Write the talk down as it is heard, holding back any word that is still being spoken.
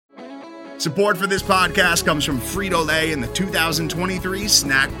Support for this podcast comes from Frito-Lay and the 2023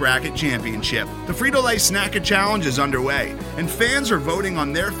 Snack Bracket Championship. The Frito-Lay Snack-It Challenge is underway, and fans are voting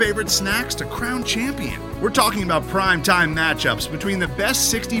on their favorite snacks to crown champion. We're talking about prime-time matchups between the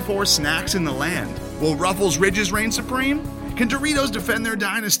best 64 snacks in the land. Will Ruffles Ridges reign supreme? Can Doritos defend their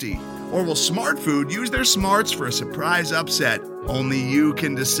dynasty? Or will Smart Food use their smarts for a surprise upset? Only you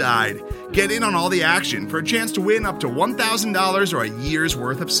can decide. Get in on all the action for a chance to win up to $1,000 or a year's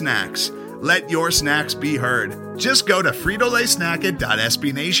worth of snacks. Let your snacks be heard. Just go to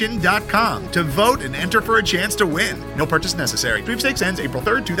fritolaysnacket.sbnation.com to vote and enter for a chance to win. No purchase necessary. Sweepstakes ends April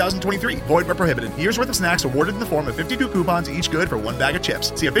 3rd, 2023. Void where prohibited. Year's worth of snacks awarded in the form of 52 coupons, each good for one bag of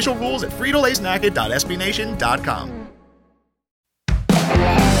chips. See official rules at fritolaysnacket.sbnation.com.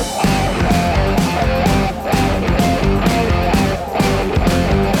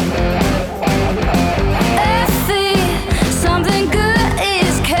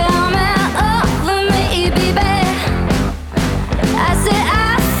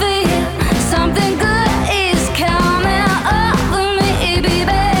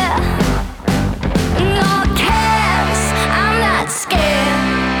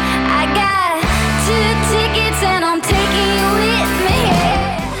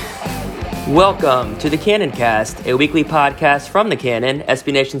 Welcome to the Cannon Cast, a weekly podcast from the Cannon,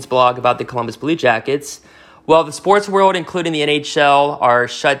 SB Nation's blog about the Columbus Blue Jackets. Well, the sports world, including the NHL, are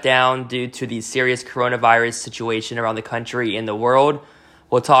shut down due to the serious coronavirus situation around the country and the world.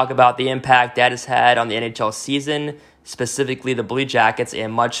 We'll talk about the impact that has had on the NHL season, specifically the Blue Jackets,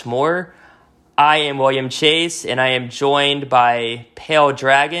 and much more. I am William Chase, and I am joined by Pale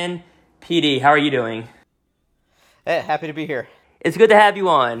Dragon. PD, how are you doing? Hey, happy to be here. It's good to have you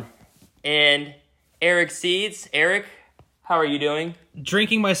on. And Eric Seeds. Eric, how are you doing?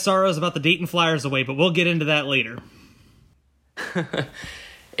 Drinking my sorrows about the Dayton Flyers away, but we'll get into that later.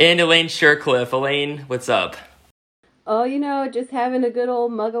 And Elaine Shercliffe. Elaine, what's up? Oh, just having a good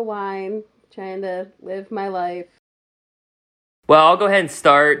old mug of wine, trying to live my life. Well, I'll go ahead and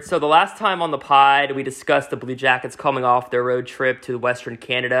start. So the last time on the pod, we discussed the Blue Jackets coming off their road trip to Western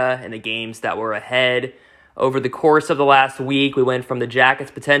Canada and the games that were ahead. Over the course of the last week, we went from the Jackets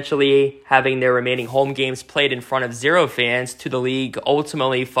potentially having their remaining home games played in front of 0 fans to the league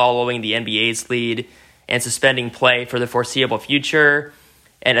ultimately following the NBA's lead and suspending play for the foreseeable future.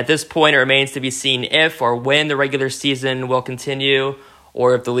 And at this point, it remains to be seen if or when the regular season will continue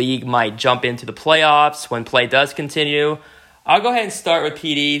or if the league might jump into the playoffs when play does continue. I'll go ahead and start with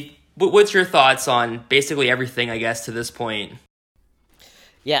PD. What's your thoughts on basically everything, I guess, to this point?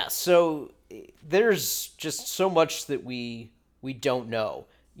 Yeah, so there's just so much that we don't know.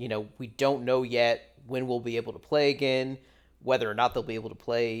 We don't know yet when we'll be able to play again, whether or not they'll be able to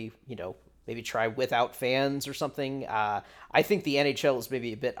play, maybe try without fans or something. I think the NHL is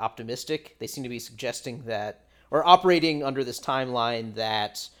maybe a bit optimistic. They seem to be suggesting that, or operating under this timeline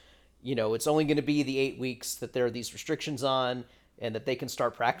that, it's only going to be the 8 weeks that there are these restrictions on and that they can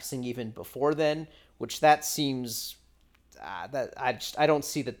start practicing even before then, which that seems... that I don't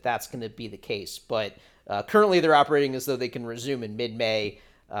see that that's going to be the case, but currently they're operating as though they can resume in mid-May,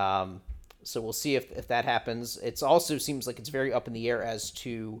 so we'll see if that happens. It also seems like it's very up in the air as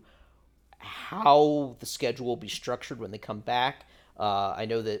to how the schedule will be structured when they come back. I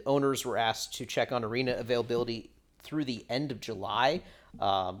know that owners were asked to check on arena availability through the end of July,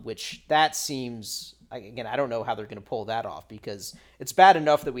 which that seems, again, I don't know how they're going to pull that off, because it's bad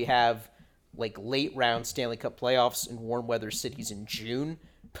enough that we have like late round Stanley Cup playoffs in warm weather cities in June,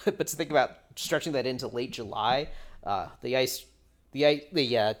 but to think about stretching that into late July,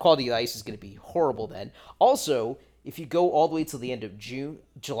 the quality of the ice is going to be horrible then. Also, if you go all the way till the end of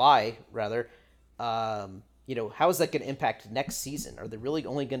July, how is that going to impact next season? Are they really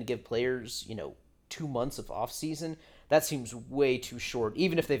only going to give players, 2 months of off season? That seems way too short,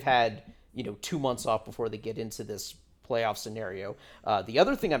 even if they've had, 2 months off before they get into this playoff scenario. The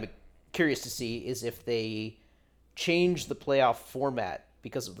other thing I'm curious to see is if they change the playoff format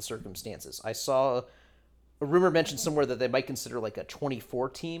because of the circumstances. I saw a rumor mentioned somewhere that they might consider like a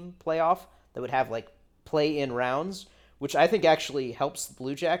 24-team playoff that would have like play-in rounds, which I think actually helps the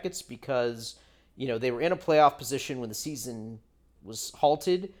Blue Jackets because, they were in a playoff position when the season was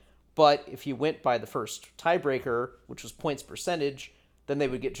halted, but if you went by the first tiebreaker, which was points percentage, then they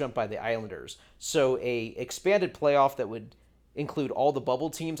would get jumped by the Islanders. So a expanded playoff that would include all the bubble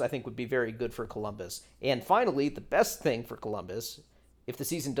teams, I think would be very good for Columbus. And finally, the best thing for Columbus, if the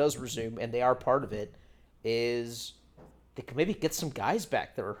season does resume and they are part of it, is they could maybe get some guys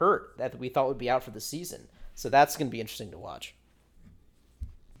back that are hurt that we thought would be out for the season. So that's going to be interesting to watch.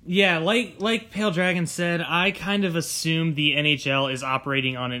 Yeah, like Pale Dragon said, I kind of assume the NHL is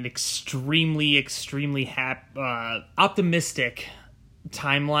operating on an extremely optimistic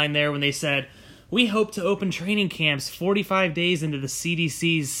timeline there when they said, we hope to open training camps 45 days into the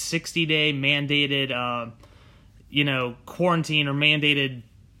CDC's 60-day mandated, quarantine or mandated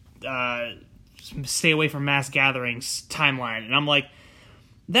stay away from mass gatherings timeline. And I'm like,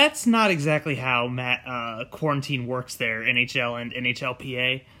 that's not exactly how quarantine works there, NHL and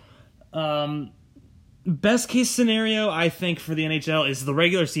NHLPA. Best case scenario, I think, for the NHL is the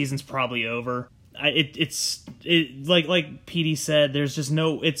regular season's probably over. Like PD said, there's just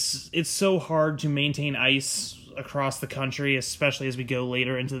it's so hard to maintain ice across the country, especially as we go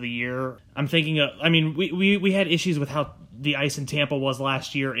later into the year. I'm thinking we had issues with how the ice in Tampa was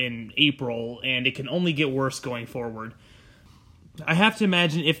last year in April, and it can only get worse going forward. I have to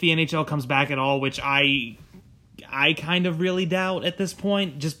imagine if the NHL comes back at all, which I kind of really doubt at this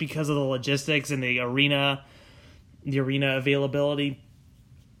point, just because of the logistics and the arena availability,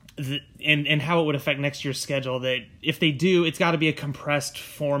 and how it would affect next year's schedule. That if they do, it's got to be a compressed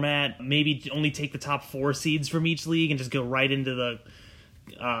format. Maybe only take the top 4 seeds from each league and just go right into the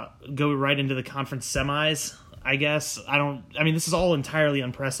conference semis. I guess this is all entirely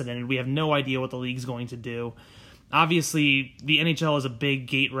unprecedented. We have no idea what the league's going to do. Obviously, the NHL is a big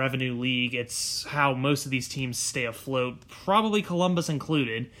gate revenue league. It's how most of these teams stay afloat, probably Columbus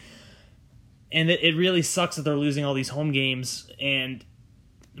included. And it really sucks that they're losing all these home games.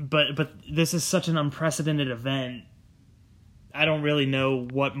 But this is such an unprecedented event. I don't really know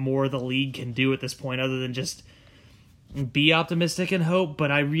what more the league can do at this point other than just be optimistic and hope.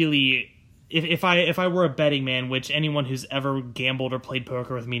 But I really, if I were a betting man, which anyone who's ever gambled or played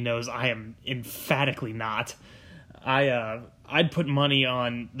poker with me knows I am emphatically not, I'd put money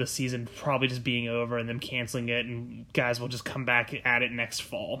on the season probably just being over and them canceling it, and guys will just come back at it next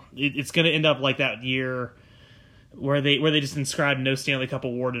fall. It's going to end up like that year where they just inscribed no Stanley Cup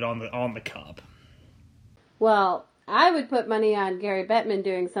awarded on the cup. Well, I would put money on Gary Bettman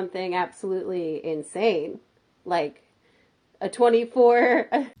doing something absolutely insane, like a 24.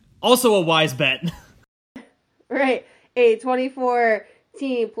 Also a wise bet. Right, a 24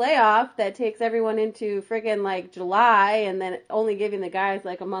 team playoff that takes everyone into friggin' like July, and then only giving the guys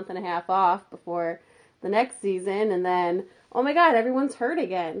like a month and a half off before the next season, and then oh my god, everyone's hurt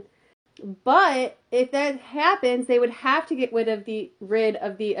again. But if that happens, they would have to get rid of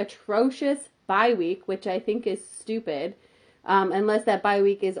the atrocious bye week, which I think is stupid, unless that bye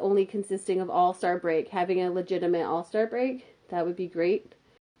week is only consisting of All-Star break. Having a legitimate All-Star break, that would be great.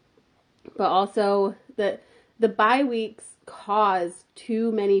 But also the bye weeks cause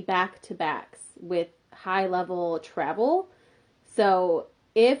too many back-to-backs with high-level travel. So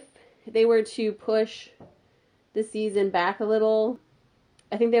if they were to push the season back a little,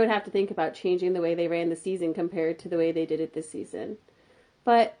 I think they would have to think about changing the way they ran the season compared to the way they did it this season.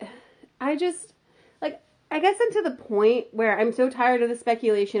 But I guess I'm to the point where I'm so tired of the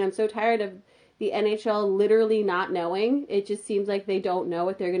speculation. I'm so tired of the NHL literally not knowing. It just seems like they don't know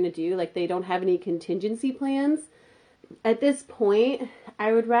what they're going to do. Like they don't have any contingency plans. At this point,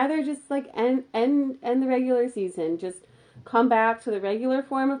 I would rather just end the regular season. Just come back to the regular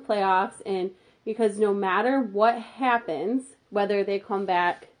form of playoffs, and because no matter what happens, whether they come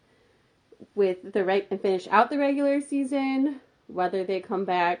back with and finish out the regular season, whether they come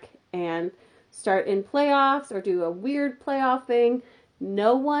back and start in playoffs or do a weird playoff thing,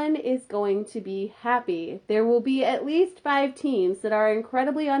 no one is going to be happy. There will be at least 5 teams that are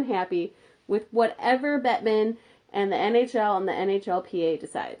incredibly unhappy with whatever Bettman and the NHL and the NHLPA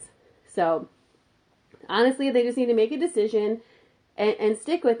decides. So, honestly, they just need to make a decision and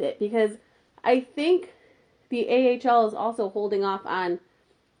stick with it, because I think the AHL is also holding off on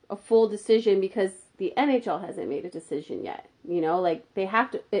a full decision because the NHL hasn't made a decision yet. They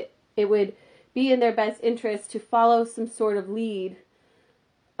have to, it would be in their best interest to follow some sort of lead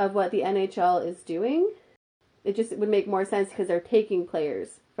of what the NHL is doing. It would make more sense because they're taking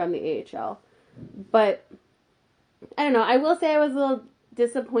players from the AHL. But I don't know. I will say I was a little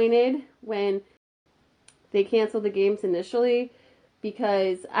disappointed when they canceled the games initially,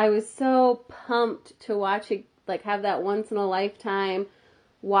 because I was so pumped to watch have that once in a lifetime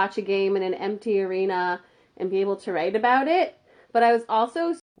watch a game in an empty arena and be able to write about it. But I was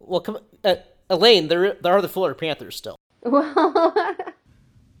also Elaine, there are the Florida Panthers still. Well,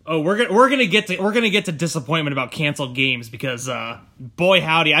 oh, we're gonna get to disappointment about canceled games, because boy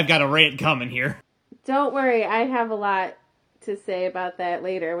howdy, I've got a rant coming here. Don't worry, I have a lot to say about that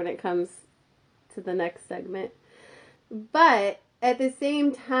later when it comes to the next segment. But at the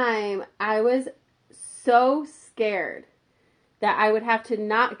same time, I was so scared that I would have to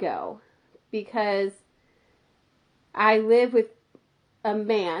not go because I live with a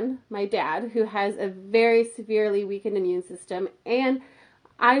man, my dad, who has a very severely weakened immune system, and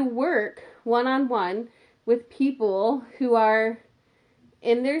I work one-on-one with people who are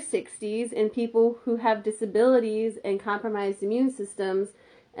in their 60s and people who have disabilities and compromised immune systems.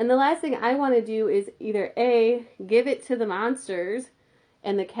 And the last thing I want to do is either A, give it to the monsters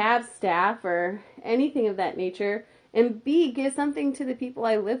and the Cavs staff or anything of that nature, and B, give something to the people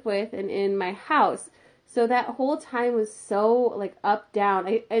I live with and in my house. So that whole time was so like up, down.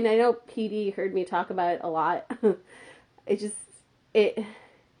 I know PD heard me talk about it a lot. I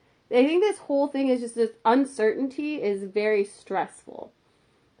think this whole thing is just this uncertainty is very stressful.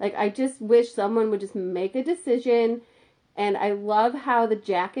 Like, I just wish someone would just make a decision. And I love how the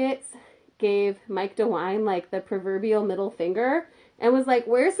Jackets gave Mike DeWine like the proverbial middle finger and was like,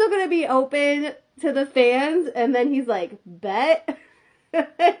 we're still going to be open to the fans. And then he's like, bet.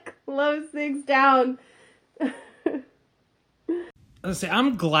 Close things down.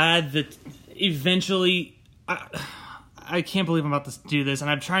 I'm glad that eventually, I can't believe I'm about to do this, and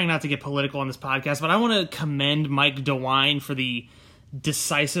I'm trying not to get political on this podcast, but I want to commend Mike DeWine for the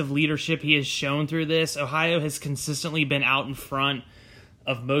decisive leadership he has shown through this. Ohio has consistently been out in front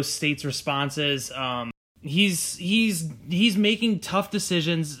of most states' responses. He's making tough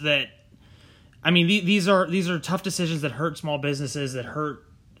decisions that, I mean, these are tough decisions that hurt small businesses, that hurt,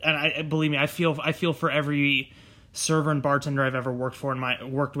 and believe me, I feel for every server and bartender I've ever worked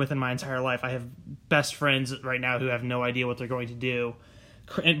with in my entire life. I have best friends right now who have no idea what they're going to do.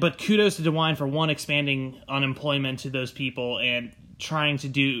 But kudos to DeWine for expanding unemployment to those people and trying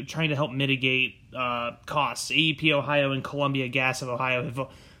to help mitigate costs. AEP Ohio and Columbia Gas of Ohio have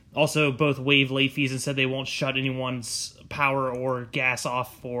also both waived late fees and said they won't shut anyone's power or gas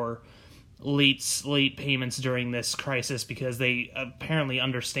off for late payments during this crisis because they apparently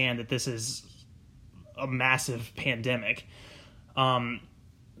understand that this is a massive pandemic.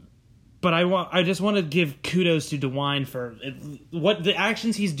 But I just want to give kudos to DeWine for what the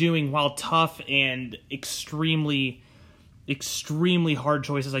actions he's doing while tough and extremely hard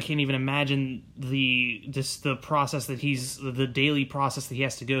choices. I can't even imagine the process that the daily process that he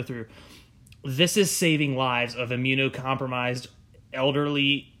has to go through. This is saving lives of immunocompromised,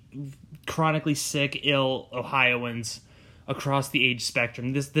 elderly, chronically sick, ill Ohioans across the age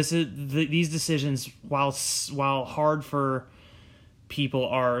spectrum. These decisions, while hard for people,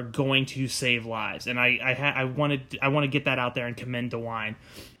 are going to save lives, and I want to get that out there and commend DeWine.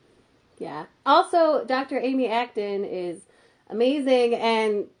 Yeah. Also, Dr. Amy Acton is amazing,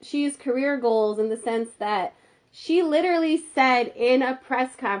 and she's career goals in the sense that she literally said in a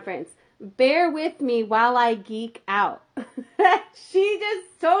press conference, "Bear with me while I geek out." She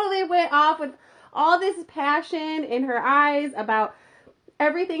just totally went off with all this passion in her eyes about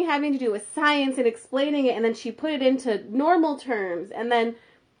everything having to do with science and explaining it, and then she put it into normal terms, and then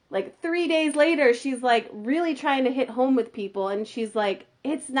like 3 days later she's like really trying to hit home with people, and she's like,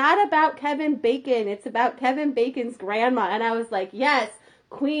 it's not about Kevin Bacon, it's about Kevin Bacon's grandma. And I was like, yes,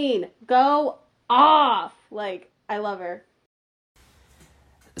 queen, go off. Like, I love her.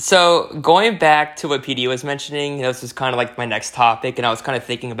 So going back to what PD was mentioning, this is kind of like my next topic, and I was kind of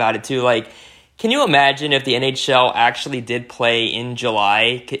thinking about it too. Like, can you imagine if the NHL actually did play in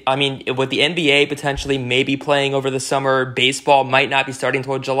July? I mean, would the NBA potentially maybe playing over the summer? Baseball might not be starting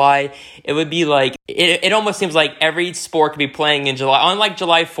until July. It would be like, it almost seems like every sport could be playing in July. On like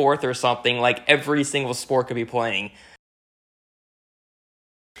July 4th or something, like every single sport could be playing.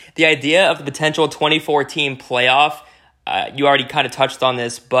 The idea of the potential 24-team playoff, you already kind of touched on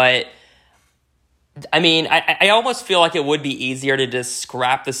this, but I mean, I almost feel like it would be easier to just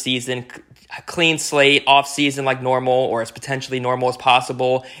scrap the season, clean slate, off season like normal, or as potentially normal as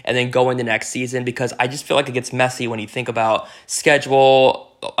possible, and then go into next season, because I just feel like it gets messy when you think about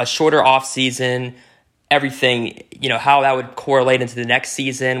schedule, a shorter off season, everything, how that would correlate into the next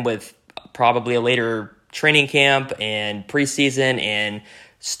season with probably a later training camp and preseason and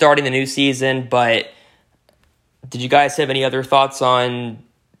starting the new season. But did you guys have any other thoughts on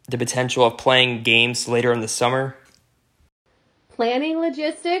the potential of playing games later in the summer? Planning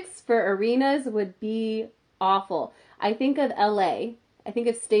logistics for arenas would be awful. I think of LA, I think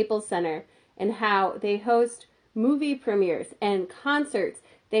of Staples Center, and how they host movie premieres and concerts.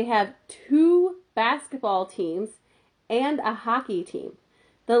 They have 2 basketball teams and a hockey team.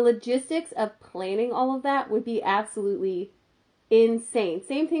 The logistics of planning all of that would be absolutely insane.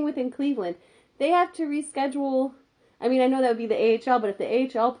 Same thing within Cleveland. They have to reschedule. I mean, I know that would be the AHL, but if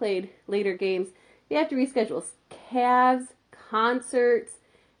the AHL played later games, they have to reschedule Cavs, concerts,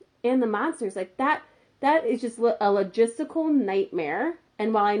 and the Monsters. Like, that that is just a logistical nightmare.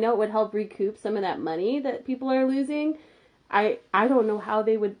 And while I know it would help recoup some of that money that people are losing, I don't know how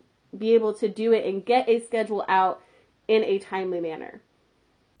they would be able to do it and get a schedule out in a timely manner.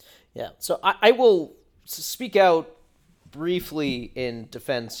 Yeah, so I will speak out briefly in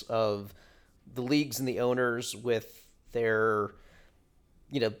defense of the leagues and the owners with their,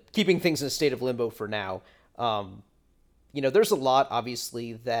 keeping things in a state of limbo for now. There's a lot,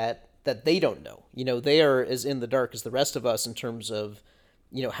 obviously, that they don't know. They are as in the dark as the rest of us in terms of,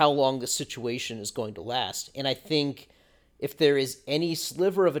 how long the situation is going to last. And I think if there is any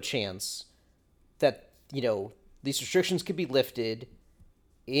sliver of a chance that, these restrictions could be lifted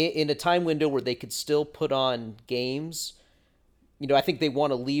in a time window where they could still put on games, I think they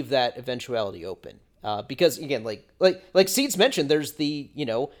want to leave that eventuality open. Because again, like Seeds mentioned, there's the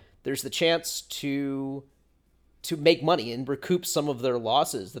chance to make money and recoup some of their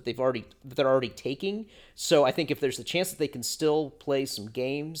losses that they're already taking. So I think if there's a chance that they can still play some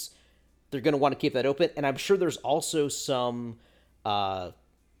games, they're going to want to keep that open. And I'm sure there's also some legal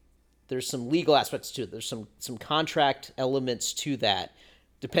aspects to it. There's some contract elements to that,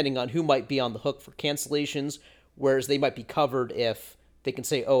 depending on who might be on the hook for cancellations, whereas they might be covered if they can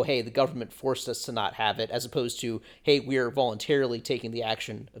say, oh, hey, the government forced us to not have it, as opposed to, hey, we're voluntarily taking the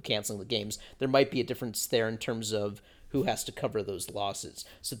action of canceling the games. There might be a difference there in terms of who has to cover those losses.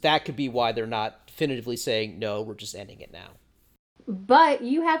 So that could be why they're not definitively saying, no, we're just ending it now. But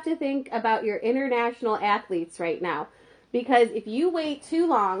you have to think about your international athletes right now, because if you wait too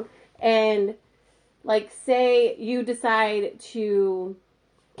long and, say you decide to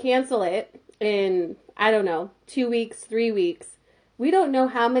cancel it in, 2 weeks, 3 weeks, we don't know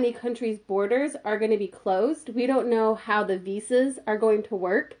how many countries' borders are going to be closed. We don't know how the visas are going to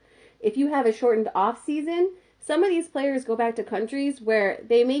work. If you have a shortened off season, some of these players go back to countries where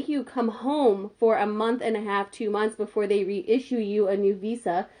they make you come home for a month and a half, 2 months before they reissue you a new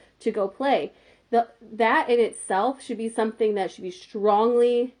visa to go play. That in itself should be something that should be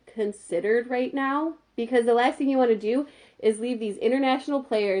strongly considered right now, because the last thing you want to do is leave these international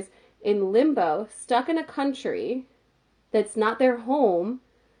players in limbo, stuck in a country that's not their home,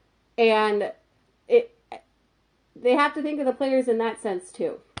 and they have to think of the players in that sense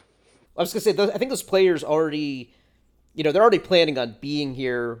too. I was going to say, I think those players already, they're already planning on being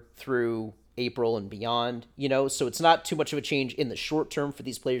here through April and beyond, so it's not too much of a change in the short term for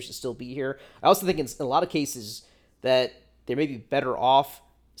these players to still be here. I also think in a lot of cases that they may be better off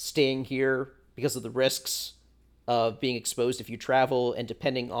staying here because of the risks of being exposed if you travel, and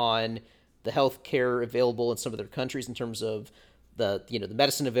depending on the health care available in some of their countries in terms of the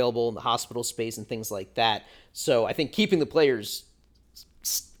medicine available in the hospital space and things like that. So I think keeping the players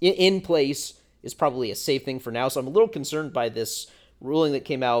in place is probably a safe thing for now. So I'm a little concerned by this ruling that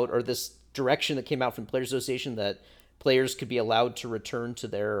came out, or this direction that came out from the Players Association, that players could be allowed to return to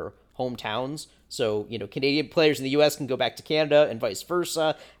their hometowns. So, Canadian players in the U.S. can go back to Canada and vice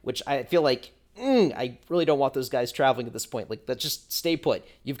versa, which I feel like I really don't want those guys traveling at this point. Just stay put.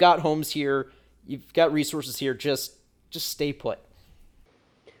 You've got homes here. You've got resources here. Just stay put.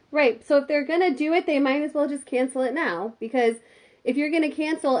 Right. So if they're going to do it, they might as well just cancel it now, because if you're going to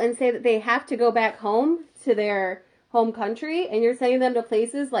cancel and say that they have to go back home to their home country, and you're sending them to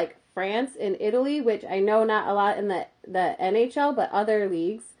places like France and Italy, which I know not a lot in the NHL, but other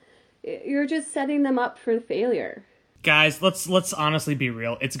leagues, you're just setting them up for failure. Guys, let's honestly be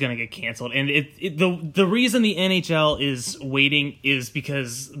real. It's gonna get canceled, and the reason the NHL is waiting is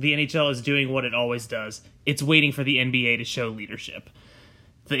because the NHL is doing what it always does. It's waiting for the NBA to show leadership.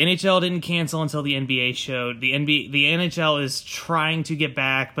 The NHL didn't cancel until the NBA showed. The NHL is trying to get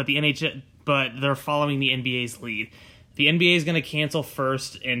back, but they're following the NBA's lead. The NBA is going to cancel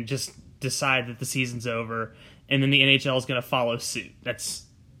first and just decide that the season's over, and then the NHL is going to follow suit. That's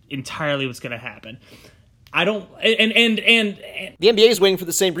entirely what's going to happen. I don't, and the NBA is waiting for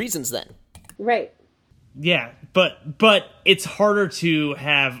the same reasons then. Right. Yeah, but it's harder to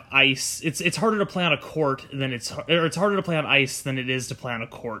have ice. It's harder to play on a court it's harder to play on ice than it is to play on a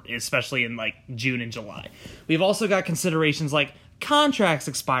court, especially in June and July. We've also got considerations like contracts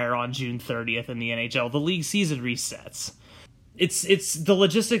expire on June 30th in the NHL. The league season resets. It's the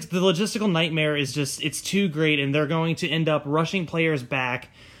logistics. The logistical nightmare is just, it's too great, and they're going to end up rushing players back.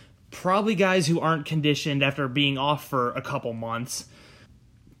 Probably guys who aren't conditioned after being off for a couple months.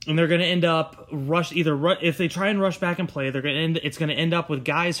 And they're going to end up if they try and rush back and play, it's going to end up with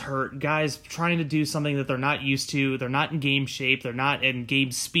guys hurt, guys trying to do something that they're not used to. They're not in game shape. They're not in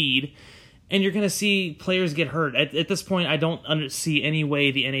game speed. And you're going to see players get hurt. At this point, I don't see any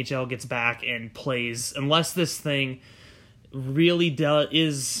way the NHL gets back and plays unless this thing really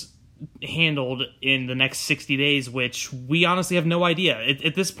is handled in the next 60 days, which we honestly have no idea.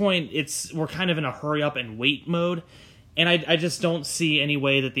 At this point, we're kind of in a hurry up and wait mode, and I just don't see any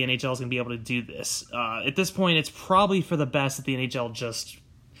way that the NHL is going to be able to do this. At this point, it's probably for the best that the NHL just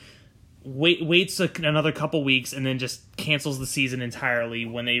waits another couple weeks and then just cancels the season entirely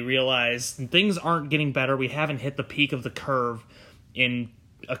when they realize things aren't getting better. We haven't hit the peak of the curve in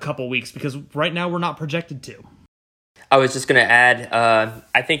a couple weeks, because right now we're not projected to. I was just going to add,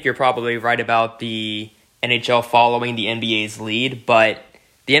 I think you're probably right about the NHL following the NBA's lead, but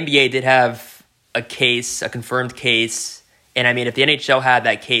the NBA did have a confirmed case, and I mean, if the NHL had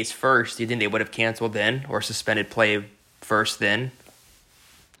that case first, do you think they would have canceled then or suspended play first then?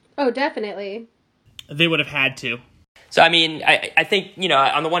 Oh, definitely. They would have had to. So, I mean, I think,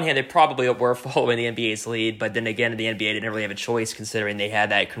 on the one hand, they probably were following the NBA's lead, but then again, the NBA didn't really have a choice considering they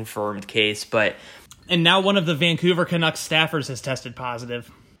had that confirmed case. And now one of the Vancouver Canucks staffers has tested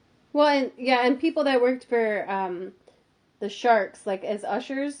positive. Well, and people that worked for the Sharks, like as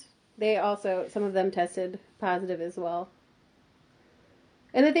ushers, some of them tested positive as well.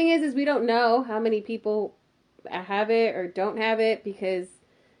 And the thing is we don't know how many people have it or don't have it, because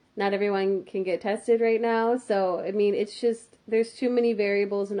not everyone can get tested right now. So, I mean, it's just, there's too many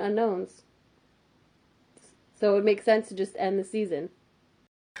variables and unknowns. So it makes sense to just end the season.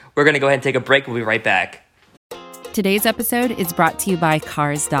 We're going to go ahead and take a break. We'll be right back. Today's episode is brought to you by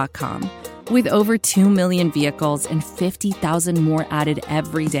Cars.com. With over 2 million vehicles and 50,000 more added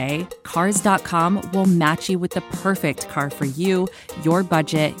every day, Cars.com will match you with the perfect car for you, your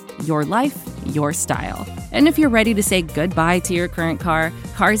budget, your life, your style. And if you're ready to say goodbye to your current car,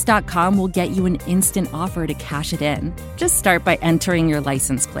 Cars.com will get you an instant offer to cash it in. Just start by entering your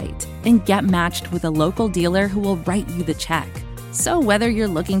license plate and get matched with a local dealer who will write you the check. So whether you're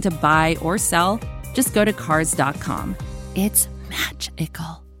looking to buy or sell, just go to Cars.com. It's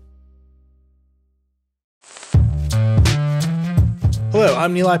magical. Hello,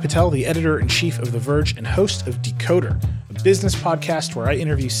 I'm Nilay Patel, the editor-in-chief of The Verge and host of Decoder, a business podcast where I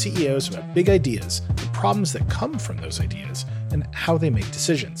interview CEOs about big ideas, the problems that come from those ideas, and how they make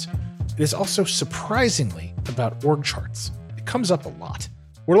decisions. It is also surprisingly about org charts. It comes up a lot.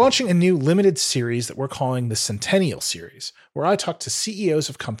 We're launching a new limited series that we're calling the Centennial Series, where I talk to CEOs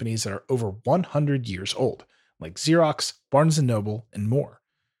of companies that are over 100 years old, like Xerox, Barnes & Noble, and more.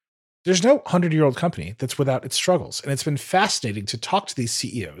 There's no 100-year-old company that's without its struggles, and it's been fascinating to talk to these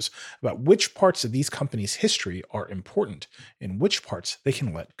CEOs about which parts of these companies' history are important and which parts they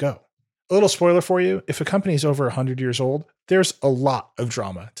can let go. A little spoiler for you, if a company is over 100 years old, there's a lot of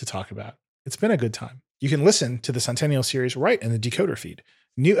drama to talk about. It's been a good time. You can listen to the Centennial Series right in the Decoder feed.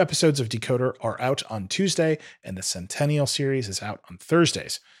 New episodes of Decoder are out on Tuesday, and the Centennial Series is out on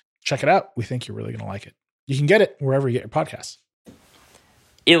Thursdays. Check it out. We think you're really going to like it. You can get it wherever you get your podcasts.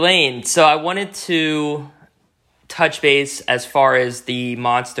 Elaine, so I wanted to touch base as far as the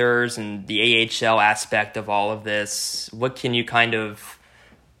Monsters and the AHL aspect of all of this. What can you kind of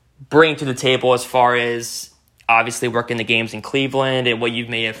bring to the table as far as obviously working the games in Cleveland and what you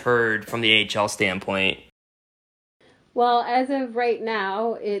may have heard from the AHL standpoint? Well, as of right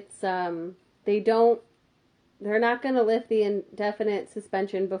now, it's they're not going to lift the indefinite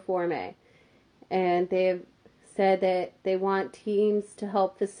suspension before May. And they've said that they want teams to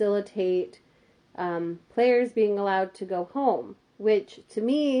help facilitate players being allowed to go home, which to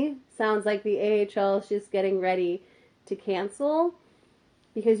me sounds like the AHL is just getting ready to cancel,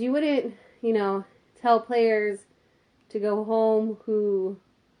 because you wouldn't, tell players to go home who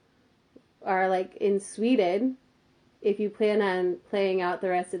are like in Sweden if you plan on playing out the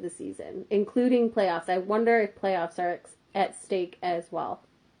rest of the season, including playoffs. I wonder if playoffs are at stake as well.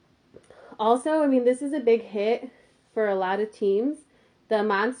 Also, this is a big hit for a lot of teams. The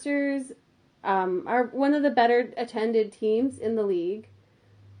Monsters are one of the better attended teams in the league.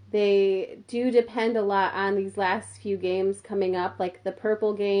 They do depend a lot on these last few games coming up, like the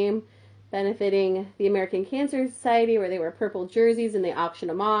purple game benefiting the American Cancer Society, where they wear purple jerseys and they auction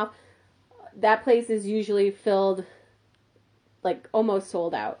them off. That place is usually filled, like almost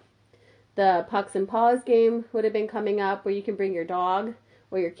sold out. The Pucks and Paws game would have been coming up, where you can bring your dog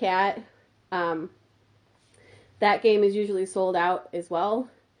or your cat. That game is usually sold out as well.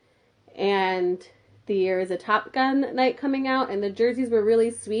 And there is a Top Gun night coming out, and the jerseys were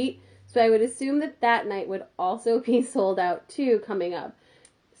really sweet. So I would assume that night would also be sold out too coming up.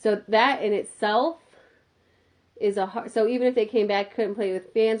 So that in itself is so even if they came back, couldn't play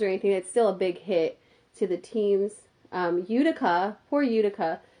with fans or anything, it's still a big hit to the teams. Utica, poor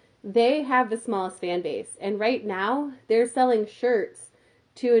Utica, they have the smallest fan base. And right now, they're selling shirts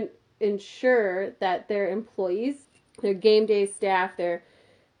to ensure that their employees, their game day staff, their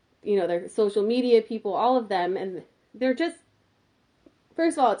their social media people, all of them, and they're just,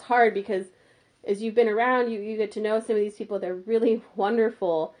 first of all, it's hard because as you've been around, you get to know some of these people. They're really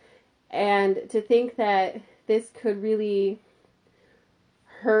wonderful. And to think that this could really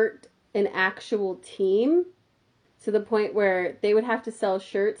hurt an actual team to the point where they would have to sell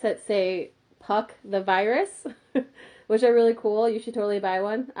shirts that say "Puck the Virus," which are really cool. You should totally buy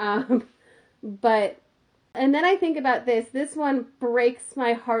one. And then I think about this one breaks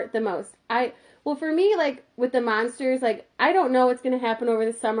my heart the most. Well, for me, like with the Monsters, like I don't know what's going to happen over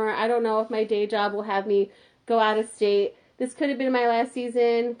the summer. I don't know if my day job will have me go out of state. This could have been my last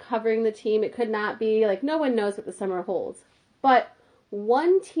season covering the team. It could not be. Like, no one knows what the summer holds. But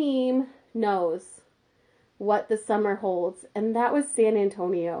one team knows what the summer holds, and that was San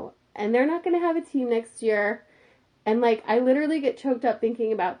Antonio. And they're not going to have a team next year. And, like, I literally get choked up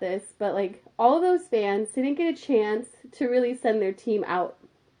thinking about this. But, like, all of those fans didn't get a chance to really send their team out.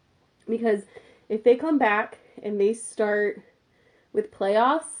 Because if they come back and they start with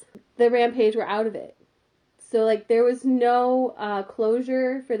playoffs, the Rampage were out of it. So, like, there was no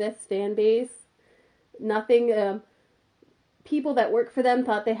closure for this fan base. Nothing. People that work for them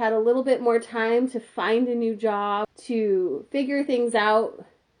thought they had a little bit more time to find a new job, to figure things out.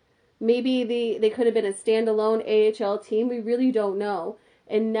 Maybe they could have been a standalone AHL team. We really don't know.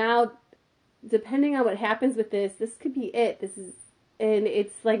 And now, depending on what happens with this could be it. And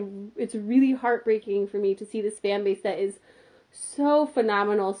it's really heartbreaking for me to see this fan base that is so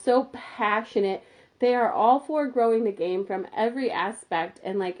phenomenal, so passionate. They are all for growing the game from every aspect,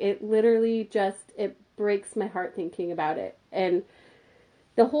 and like it literally just, it breaks my heart thinking about it. And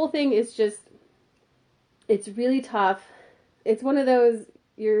the whole thing is just, it's really tough. It's one of those,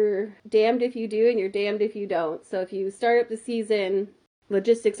 you're damned if you do and you're damned if you don't. So if you start up the season,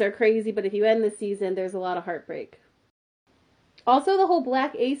 logistics are crazy, but if you end the season, there's a lot of heartbreak. Also, the whole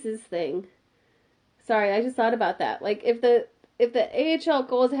Black Aces thing. Sorry, I just thought about that. Like, if the AHL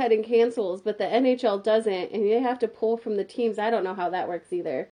goes ahead and cancels, but the NHL doesn't, and they have to pull from the teams, I don't know how that works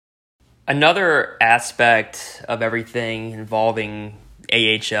either. Another aspect of everything involving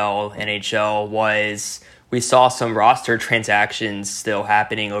AHL, NHL was we saw some roster transactions still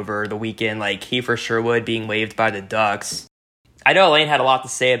happening over the weekend, like Kiefer Sherwood being waived by the Ducks. I know Elaine had a lot to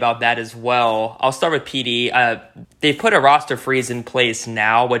say about that as well. I'll start with PD. They put a roster freeze in place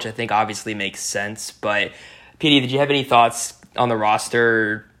now, which I think obviously makes sense. But PD, did you have any thoughts on the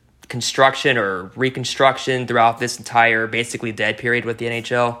roster construction or reconstruction throughout this entire basically dead period with the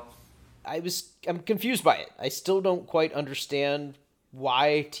NHL? I'm confused by it. I still don't quite understand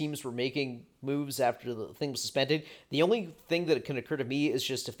why teams were making moves after the thing was suspended. The only thing that can occur to me is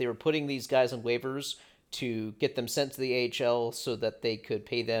just if they were putting these guys on waivers to get them sent to the AHL so that they could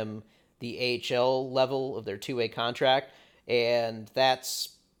pay them the AHL level of their two-way contract, and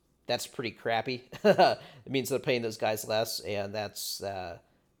that's pretty crappy. It means they're paying those guys less, and that's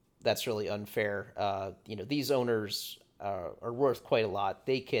really unfair. These owners are worth quite a lot.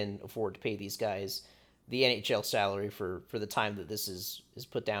 They can afford to pay these guys the NHL salary for the time that this is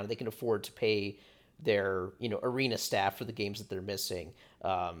put down. They can afford to pay their arena staff for the games that they're missing.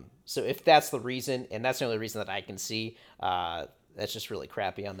 So if that's the reason, and that's the only reason that I can see, that's just really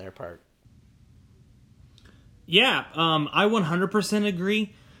crappy on their part. Yeah, I 100%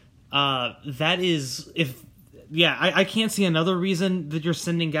 agree. That is, I can't see another reason that you're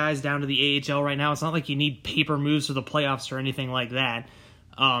sending guys down to the AHL right now. It's not like you need paper moves to the playoffs or anything like that.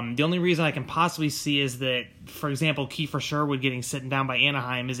 The only reason I can possibly see is that, for example, Kiefer Sherwood getting sitting down by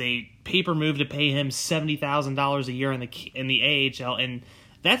Anaheim is a paper move to pay him $70,000 a year in the AHL, and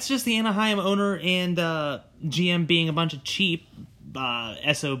that's just the Anaheim owner and GM being a bunch of cheap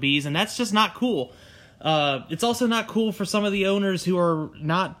SOBs, and that's just not cool. It's also not cool for some of the owners who are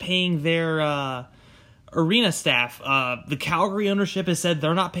not paying their arena staff. The Calgary ownership has said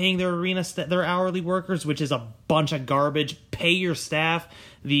they're not paying their their hourly workers, which is a bunch of garbage. Pay your staff.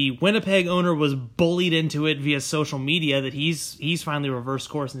 The Winnipeg owner was bullied into it via social media that he's finally reversed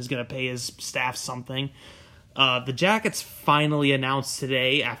course and is going to pay his staff something. The Jackets finally announced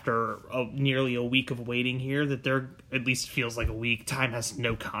today, after nearly a week of waiting here, that they're, at least feels like a week, time has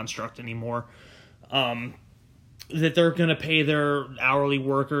no construct anymore, that they're going to pay their hourly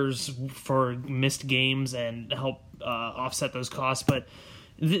workers for missed games and help offset those costs. But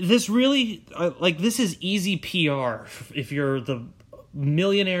this really, this is easy PR if you're the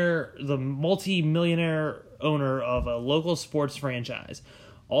multi-millionaire owner of a local sports franchise.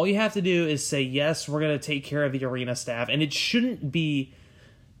 All you have to do is say, yes, we're going to take care of the arena staff. And it shouldn't be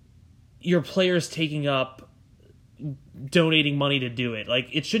your players taking up donating money to do it. Like,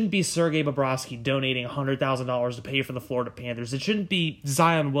 it shouldn't be Sergei Bobrovsky donating $100,000 to pay for the Florida Panthers. It shouldn't be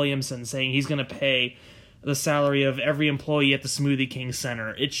Zion Williamson saying he's going to pay the salary of every employee at the Smoothie King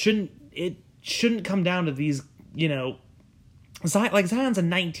Center. It shouldn't come down to these, Zion's a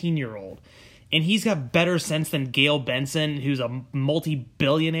 19-year-old, and he's got better sense than Gail Benson, who's a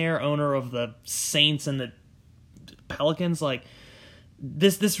multi-billionaire owner of the Saints and the Pelicans. Like,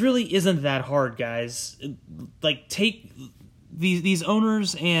 this really isn't that hard, guys. Like, take these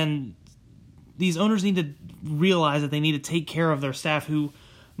owners, and these owners need to realize that they need to take care of their staff, who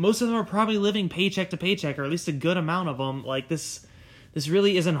most of them are probably living paycheck to paycheck, or at least a good amount of them. Like, this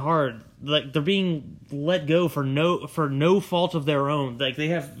really isn't hard. Like, they're being let go for no fault of their own. Like, they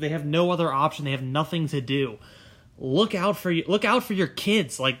have no other option. They have nothing to do. Look out for your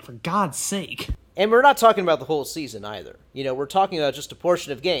kids, like, for God's sake. And we're not talking about the whole season either. We're talking about just a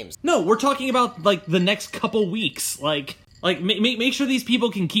portion of games. No, we're talking about, like, the next couple weeks. Like make sure these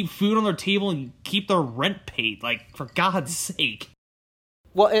people can keep food on their table and keep their rent paid. Like, for God's sake.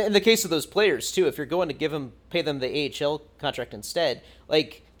 Well, in the case of those players, too, if you're going to pay them the AHL contract instead,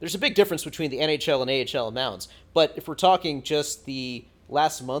 like, there's a big difference between the NHL and AHL amounts. But if we're talking just the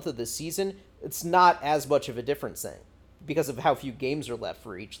last month of the season, it's not as much of a difference then, because of how few games are left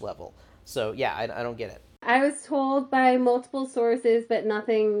for each level. So, yeah, I don't get it. I was told by multiple sources, but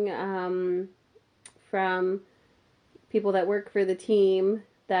nothing from people that work for the team,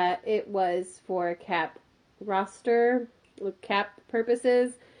 that it was for cap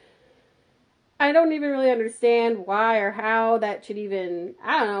purposes. I don't even really understand why or how that should even,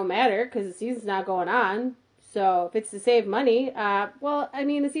 matter, because the season's not going on. So if it's to save money,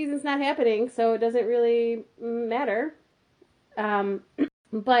 the season's not happening, so it doesn't really matter.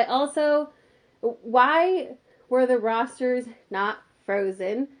 But also, why were the rosters not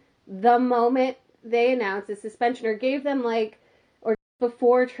frozen the moment they announced the suspension, or gave them or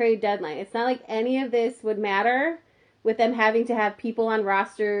before trade deadline? It's not like any of this would matter with them having to have people on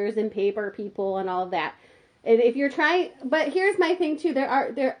rosters and paper people and all of that. And if you're trying, but here's my thing too,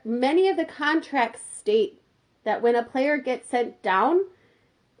 there many of the contracts state that when a player gets sent down,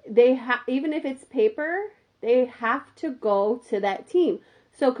 even if it's paper, they have to go to that team.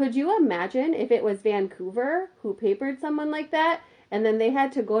 So could you imagine if it was Vancouver who papered someone like that, and then they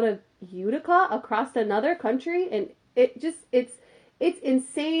had to go to Utica across another country? And it's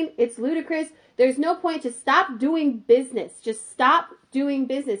insane. It's ludicrous. There's no point to stop doing business. Just stop doing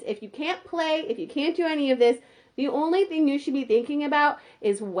business. If you can't play, if you can't do any of this, the only thing you should be thinking about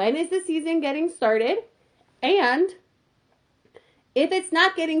is, when is the season getting started? And if it's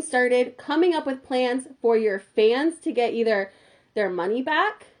not getting started, coming up with plans for your fans to get either their money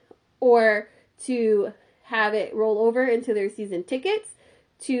back or to have it roll over into their season tickets,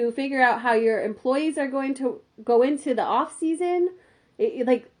 to figure out how your employees are going to go into the off season.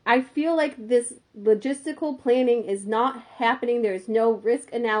 I feel like this logistical planning is not happening. There's no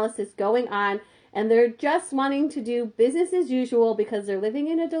risk analysis going on, and they're just wanting to do business as usual because they're living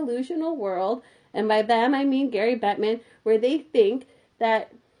in a delusional world. And by them, I mean Gary Bettman, where they think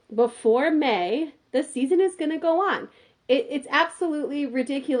that before May, the season is going to go on. It's absolutely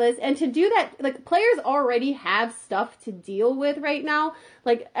ridiculous. And to do that, players already have stuff to deal with right now.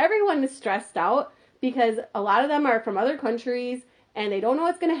 Everyone is stressed out because a lot of them are from other countries and they don't know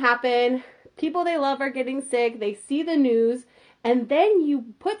what's going to happen. People they love are getting sick. They see the news. And then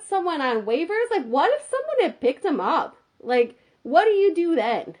you put someone on waivers. What if someone had picked them up? What do you do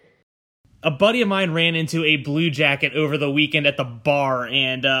then? A buddy of mine ran into a Blue Jacket over the weekend at the bar,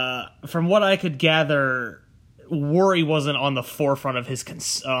 and from what I could gather, worry wasn't on the forefront of his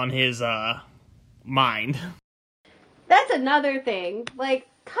mind. That's another thing.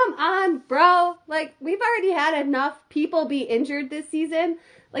 Come on, bro. We've already had enough people be injured this season.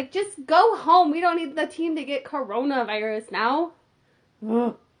 Just go home. We don't need the team to get coronavirus now.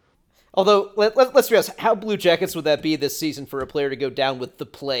 Ugh. Although, let's be honest, how Blue Jackets would that be this season for a player to go down with the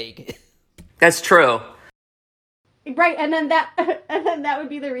plague? That's true. Right, and then that would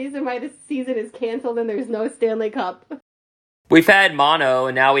be the reason why this season is canceled and there's no Stanley Cup. We've had mono,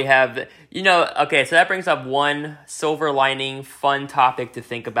 and now we have, okay, so that brings up one silver lining, fun topic to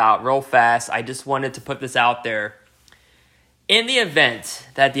think about real fast. I just wanted to put this out there. In the event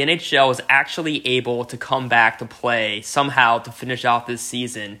that the NHL is actually able to come back to play somehow to finish off this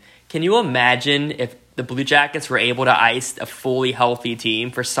season, can you imagine if the Blue Jackets were able to ice a fully healthy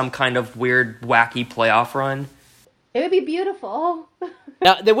team for some kind of weird, wacky playoff run? It would be beautiful.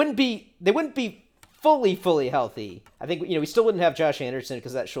 Now, they wouldn't be fully healthy. I think, we still wouldn't have Josh Anderson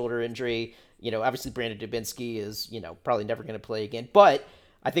because of that shoulder injury. Obviously Brandon Dubinsky is, probably never going to play again. But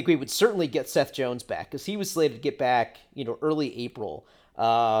I think we would certainly get Seth Jones back because he was slated to get back, early April.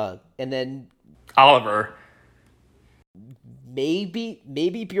 And then Oliver. Maybe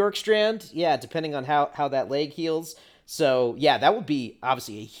Bjorkstrand. Yeah, depending on how that leg heals. So, yeah, that would be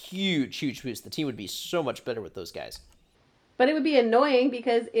obviously a huge, huge boost. The team would be so much better with those guys. But it would be annoying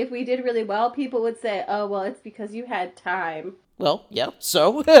because if we did really well, people would say, oh, well, it's because you had time. Well, yeah,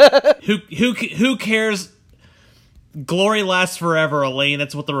 so? Who cares? Glory lasts forever, Elaine.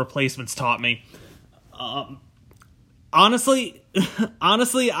 That's what the replacements taught me. Honestly,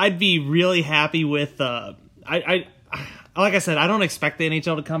 I'd be really happy with... like I said, I don't expect the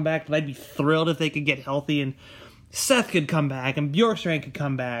NHL to come back, but I'd be thrilled if they could get healthy and Seth could come back and Bjorkstrand could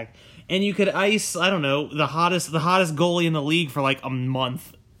come back. And you could ice, I don't know, the hottest goalie in the league for like a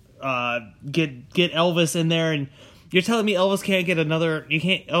month. Get Elvis in there, and you're telling me Elvis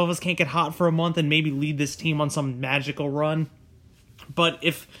can't get hot for a month and maybe lead this team on some magical run? But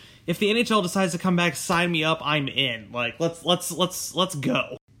if the NHL decides to come back, sign me up, I'm in. Like let's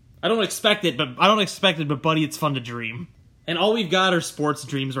go. I don't expect it, but buddy, it's fun to dream. And all we've got are sports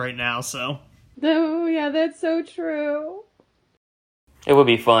dreams right now, so. Oh, yeah, that's so true. It would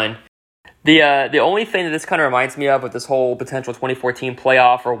be fun. The only thing that this kind of reminds me of with this whole potential 2014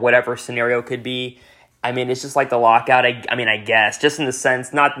 playoff or whatever scenario could be, I mean, it's just like the lockout. I guess just in the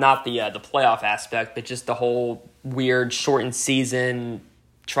sense, not the playoff aspect, but just the whole weird shortened season,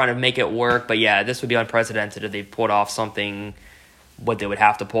 trying to make it work. But yeah, this would be unprecedented if they pulled off something. What they would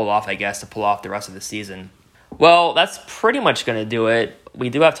have to pull off, I guess, to pull off the rest of the season. Well, that's pretty much going to do it. We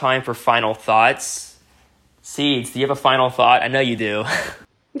do have time for final thoughts. Seeds, do you have a final thought? I know you do.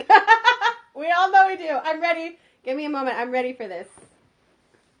 We all know we do. I'm ready. Give me a moment. I'm ready for this.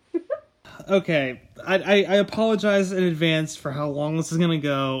 Okay, I apologize in advance for how long this is going to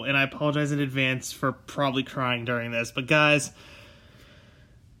go, and I apologize in advance for probably crying during this. But guys,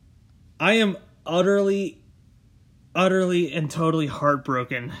 I am utterly and totally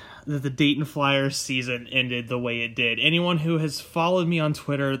heartbroken that the Dayton Flyers season ended the way it did. Anyone who has followed me on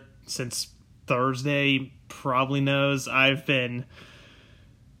Twitter since Thursday probably knows I've been...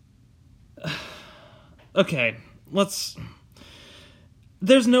 Okay,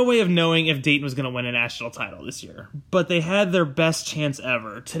 There's no way of knowing if Dayton was going to win a national title this year, but they had their best chance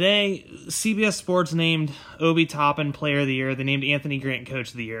ever. Today, CBS Sports named Obi Toppin Player of the Year. They named Anthony Grant Coach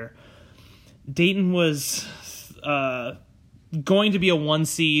of the Year. Dayton was going to be a 1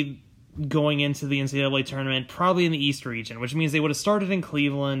 seed going into the NCAA tournament, probably in the East region, which means they would have started in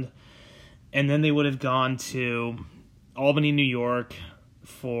Cleveland, and then they would have gone to Albany, New York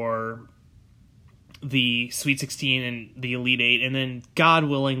for the Sweet 16 and the Elite 8, and then, God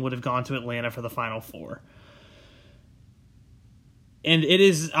willing, would have gone to Atlanta for the Final Four. And it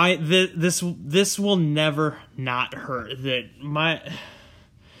is this will never not hurt that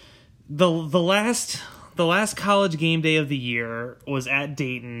the last college game day of the year was at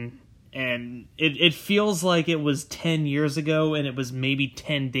Dayton, and it feels like it was 10 years ago, and it was maybe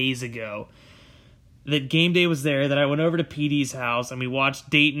 10 days ago that game day was there, that I went over to PD's house and we watched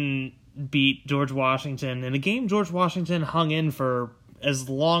Dayton beat George Washington in a game George Washington hung in for as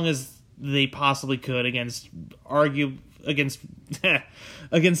long as they possibly could against arguably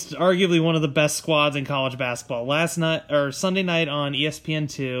one of the best squads in college basketball. Sunday night on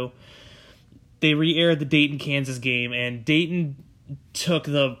ESPN2, they re-aired the Dayton-Kansas game, and Dayton took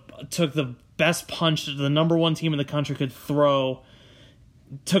the best punch that the number one team in the country could throw,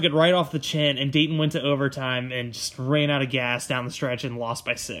 took it right off the chin, and Dayton went to overtime and just ran out of gas down the stretch and lost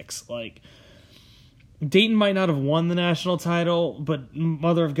by 6. Like, Dayton might not have won the national title, but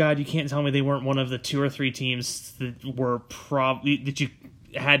mother of God, you can't tell me they weren't one of the 2 or 3 teams that were probably that you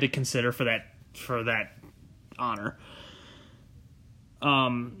had to consider for that honor.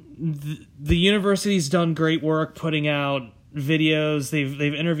 The university's done great work putting out videos.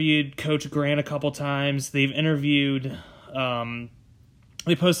 They've interviewed Coach Grant a couple times. They've interviewed.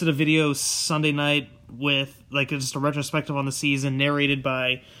 They posted a video Sunday night with just a retrospective on the season, narrated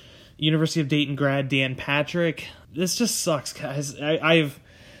by University of Dayton grad Dan Patrick. This just sucks, guys. I've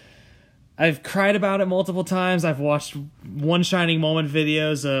cried about it multiple times. I've watched One Shining Moment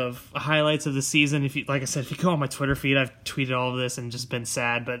videos of highlights of the season. If you go on my Twitter feed, I've tweeted all of this and just been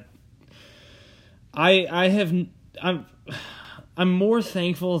sad. But I'm more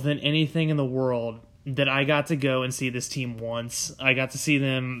thankful than anything in the world that I got to go and see this team once. I got to see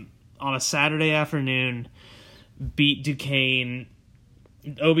them on a Saturday afternoon beat Duquesne.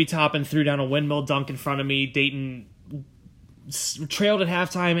 Obi Toppin threw down a windmill dunk in front of me. Dayton trailed at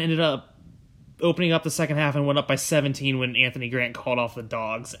halftime, ended up opening up the second half and went up by 17 when Anthony Grant called off the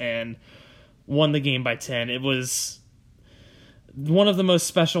Dogs and won the game by 10. It was one of the most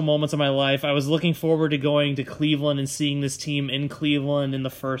special moments of my life. I was looking forward to going to Cleveland and seeing this team in Cleveland in the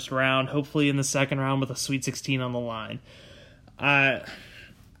first round, hopefully in the second round with a Sweet 16 on the line. I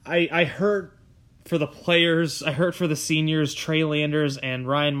hurt for the players. I hurt for the seniors, Trey Landers and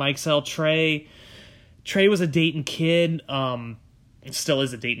Ryan Mikesell. Trey was a Dayton kid. Still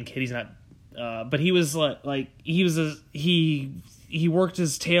is a Dayton kid. He's not, but he was he worked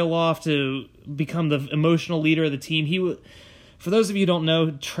his tail off to become the emotional leader of the team. For those of you who don't know,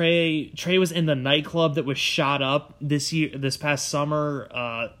 Trey was in the nightclub that was shot up this past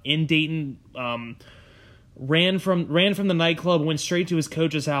summer in Dayton. Ran from the nightclub, went straight to his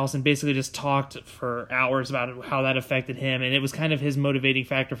coach's house, and basically just talked for hours about how that affected him. And it was kind of his motivating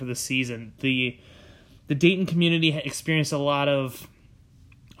factor for the season. The Dayton community experienced a lot of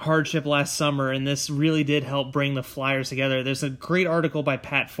hardship last summer, and this really did help bring the Flyers together. There's a great article by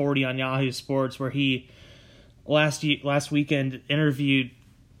Pat Forty on Yahoo Sports where he last weekend interviewed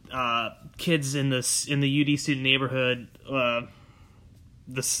kids in the UD student neighborhood.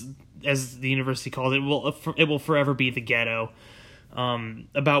 As the university called it will forever be the ghetto.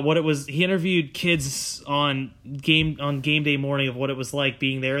 About what it was. He interviewed kids on game day morning of what it was like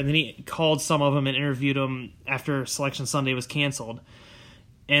being there, and then he called some of them and interviewed them after Selection Sunday was canceled.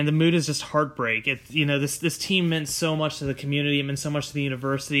 And the mood is just heartbreak. This team meant so much to the community. It meant so much to the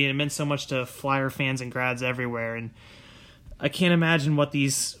university, and it meant so much to Flyer fans and grads everywhere. And I can't imagine what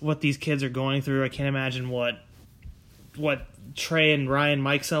these kids are going through. I can't imagine what Trey and Ryan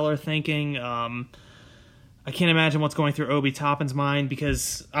Mikesell are thinking. I can't imagine what's going through Obi Toppin's mind,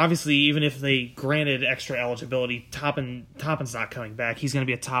 because obviously even if they granted extra eligibility, Toppin's not coming back. He's going to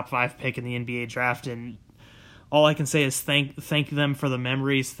be a top 5 pick in the NBA draft, and all I can say is thank them for the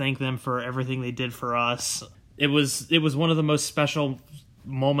memories, thank them for everything they did for us. It was one of the most special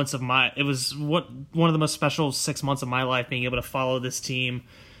moments of one of the most special 6 months of my life, being able to follow this team,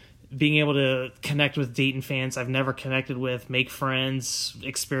 being able to connect with Dayton fans I've never connected with, make friends,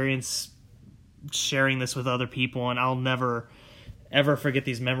 experience sharing this with other people, and I'll never ever forget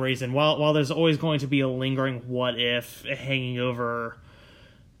these memories. And while there's always going to be a lingering what if hanging over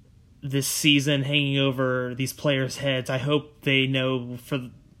this season, hanging over these players' heads, I hope they know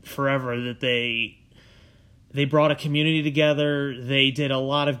for forever that they brought a community together. They did a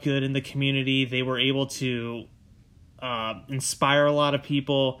lot of good in the community. They were able to inspire a lot of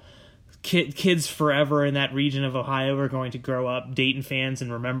people. Kids forever in that region of Ohio are going to grow up Dayton fans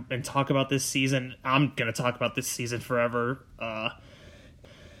and remember and talk about this season. I'm going to talk about this season forever.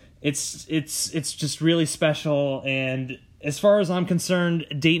 It's just really special. And as far as I'm concerned,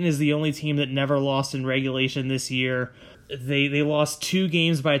 Dayton is the only team that never lost in regulation this year. They lost 2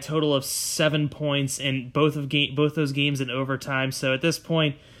 games by a total of 7 points, and both those games in overtime. So at this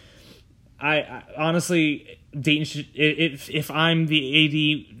point, I honestly, Dayton should, if I'm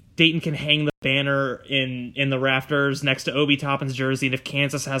the AD, Dayton can hang the banner in the rafters next to Obi Toppin's jersey, and if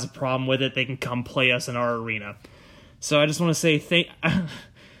Kansas has a problem with it, they can come play us in our arena. So I just want to say thank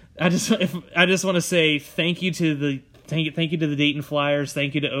you to the Dayton Flyers,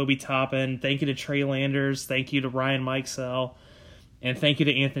 thank you to Obi Toppin, thank you to Trey Landers, thank you to Ryan Mikesell, and thank you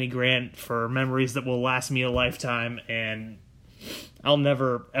to Anthony Grant for memories that will last me a lifetime, and I'll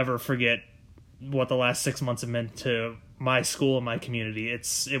never ever forget what the last 6 months have meant to my school and my community.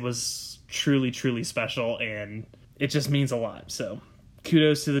 It was truly, truly special, and it just means a lot. So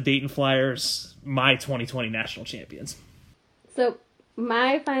kudos to the Dayton Flyers, my 2020 national champions. So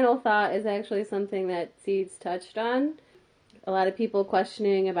my final thought is actually something that Seeds touched on. A lot of people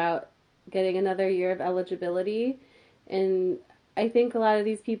questioning about getting another year of eligibility, and I think a lot of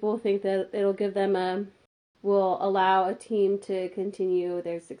these people think that will allow a team to continue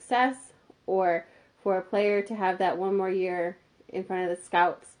their success, or for a player to have that one more year in front of the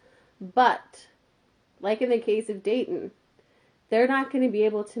scouts. But, like in the case of Dayton, they're not going to be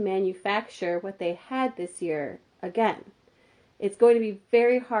able to manufacture what they had this year again. It's going to be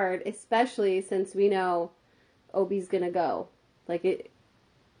very hard, especially since we know Obi's going to go.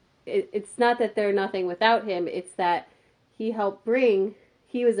 It's not that they're nothing without him, it's that he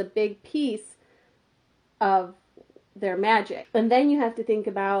was a big piece of their magic. And then you have to think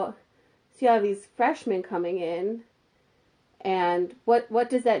about, so you have these freshmen coming in, and what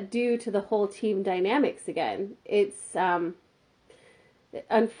does that do to the whole team dynamics again? It's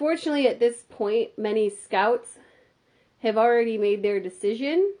unfortunately at this point, many scouts have already made their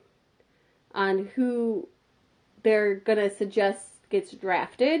decision on who they're going to suggest gets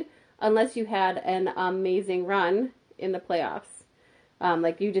drafted, unless you had an amazing run in the playoffs.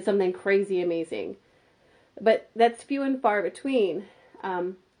 Like you did something crazy amazing. But that's few and far between.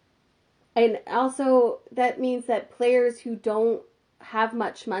 And also that means that players who don't have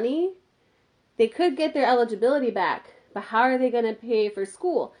much money, they could get their eligibility back, but how are they going to pay for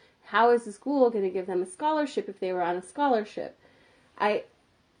school? How is the school going to give them a scholarship if they were on a scholarship? I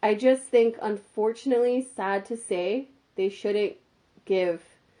just think, unfortunately, sad to say, they shouldn't give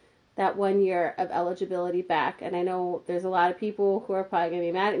that 1 year of eligibility back. And I know there's a lot of people who are probably going to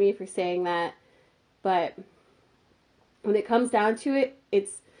be mad at me for saying that, but when it comes down to it,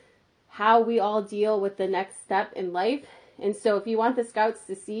 it's how we all deal with the next step in life. And so if you want the scouts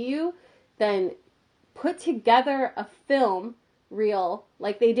to see you, then put together a film reel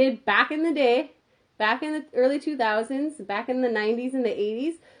like they did back in the day, back in the early 2000s, back in the 90s and the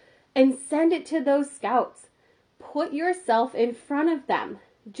 80s, and send it to those scouts. Put yourself in front of them.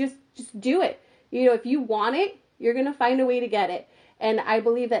 Just do it. You know, if you want it, you're going to find a way to get it. And I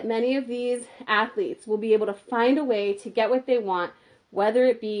believe that many of these athletes will be able to find a way to get what they want, whether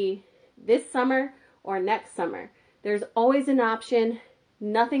it be this summer or next summer. There's always an option.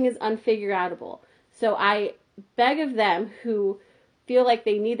 Nothing is unfigureoutable. So I beg of them who feel like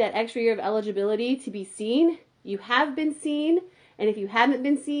they need that extra year of eligibility to be seen. You have been seen, and if you haven't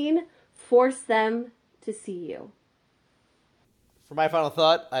been seen, force them to see you. For my final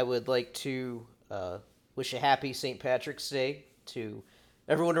thought, I would like to wish a happy St. Patrick's Day to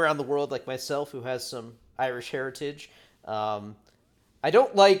everyone around the world like myself who has some Irish heritage. I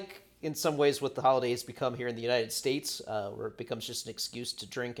don't like, in some ways, what the holidays become here in the United States, where it becomes just an excuse to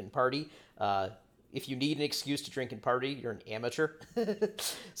drink and party. If you need an excuse to drink and party, you're an amateur.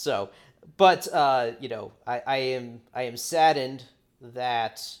 So, but I am saddened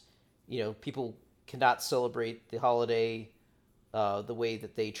that people cannot celebrate the holiday the way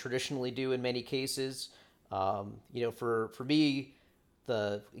that they traditionally do in many cases. For me,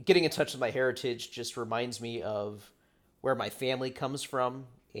 the getting in touch with my heritage just reminds me of where my family comes from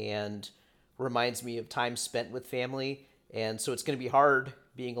and reminds me of time spent with family. And so it's going to be hard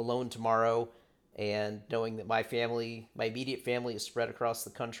being alone tomorrow and knowing that my immediate family is spread across the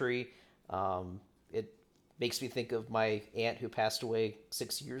country. It makes me think of my aunt who passed away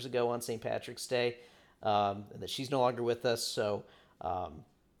 6 years ago on St. Patrick's Day, and that she's no longer with us. So,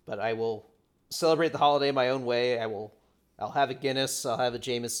 but I will celebrate the holiday my own way. I'll have a Guinness, I'll have a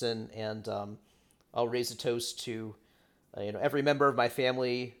Jameson, and I'll raise a toast to every member of my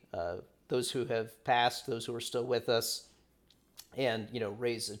family, those who have passed, those who are still with us, and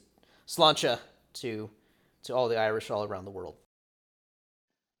raise a sláinte to all the Irish all around the world.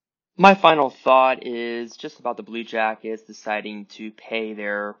 My final thought is just about the Blue Jackets deciding to pay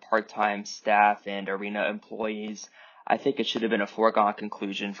their part-time staff and arena employees. I think it should have been a foregone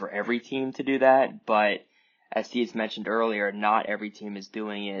conclusion for every team to do that, but as Steve's mentioned earlier, not every team is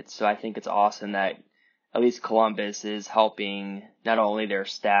doing it. So I think it's awesome that at least Columbus is helping not only their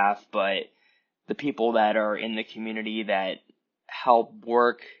staff, but the people that are in the community that help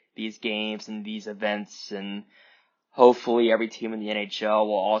work these games and these events, and hopefully every team in the NHL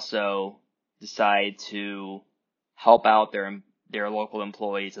will also decide to help out their local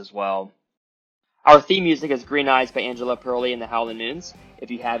employees as well. Our theme music is Green Eyes by Angela Perley and the Howlin' Moons. If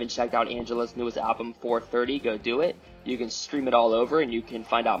you haven't checked out Angela's newest album, 430, go do it. You can stream it all over, and you can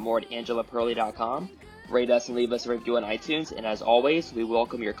find out more at angelaperley.com. Rate us and leave us a review on iTunes, and as always, we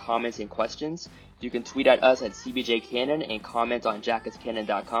welcome your comments and questions. You can tweet at us at CBJCannon and comment on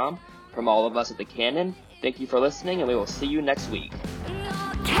jacketscannon.com. From all of us at the Cannon, thank you for listening, and we will see you next week.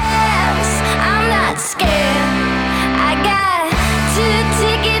 I'm not scared.